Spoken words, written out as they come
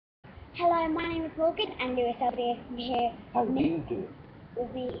Hello, my name is Morgan and Lewis will be here How do you do it?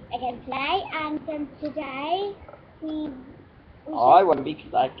 with me again today. And today we I won't be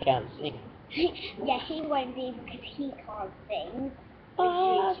because I can't sing. yeah, he won't be because he can't sing.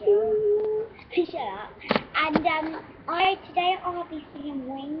 Do. Shut up. And today I'll be singing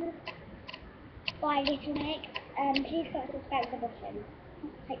Wings by Little Mix. Please subscribe to the button.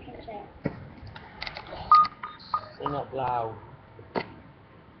 Take a picture. Sing up loud.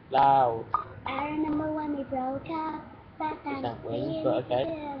 Loud. I remember when we broke up. That time That Wings, but okay.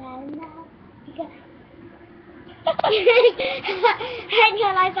 Hang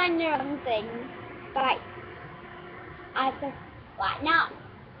on, I sang the wrong thing. Right. I said, right now.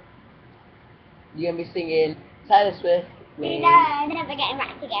 You're going to be singing Taylor Swift. Wings. No, never getting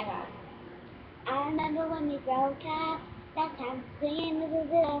back together. I remember when we broke up. That time singing this is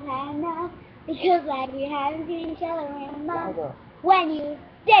it I know. Because like we hadn't seen each other in a month. Louder. When you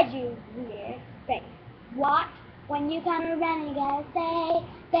said you were fake. What? When you come around you gotta say,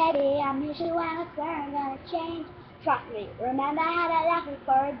 baby, I miss you and I swear I'm gonna change. Trust me, remember how that lasted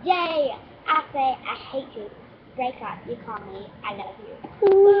for a day. I say I hate you. Break up, you call me, I love you.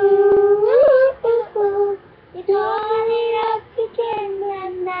 Ooh, ooh, ooh, ooh. You call me up again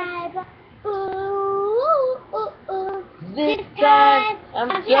that night, but ooh, ooh, ooh. This time, I'm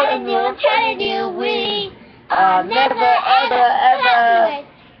telling you, we are never, ever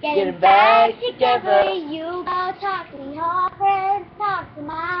getting back together. You go talk to your friends, talk to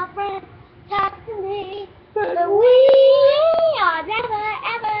my friends, talk to me. But we are never,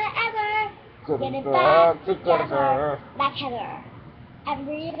 ever getting back together like Heather. And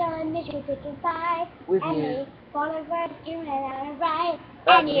we're gonna miss you picking fight With and you. me falling for the tune and I'm right.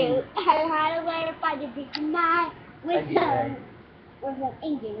 And you hard away to find your big tonight with And you, some with an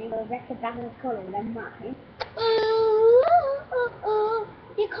Indian and the rest of them color than mine. Ooh, ooh, ooh,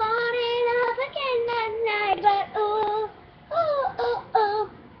 you caught it up again that night, but ooh, ooh, ooh, ooh,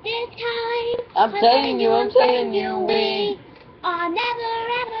 this time I'm telling you, we are never,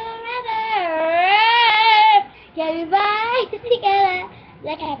 ever getting back together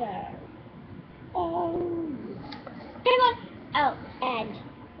like ever. Oh, come on. Oh, and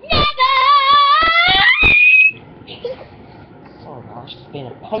never. Oh gosh, it's been a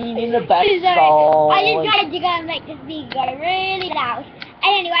pain in the backside. I just tried to go and make this video go really loud.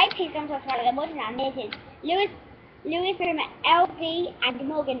 And anyway, please don't subscribe to the button and this is Lewis from LB and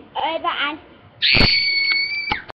Morgan over and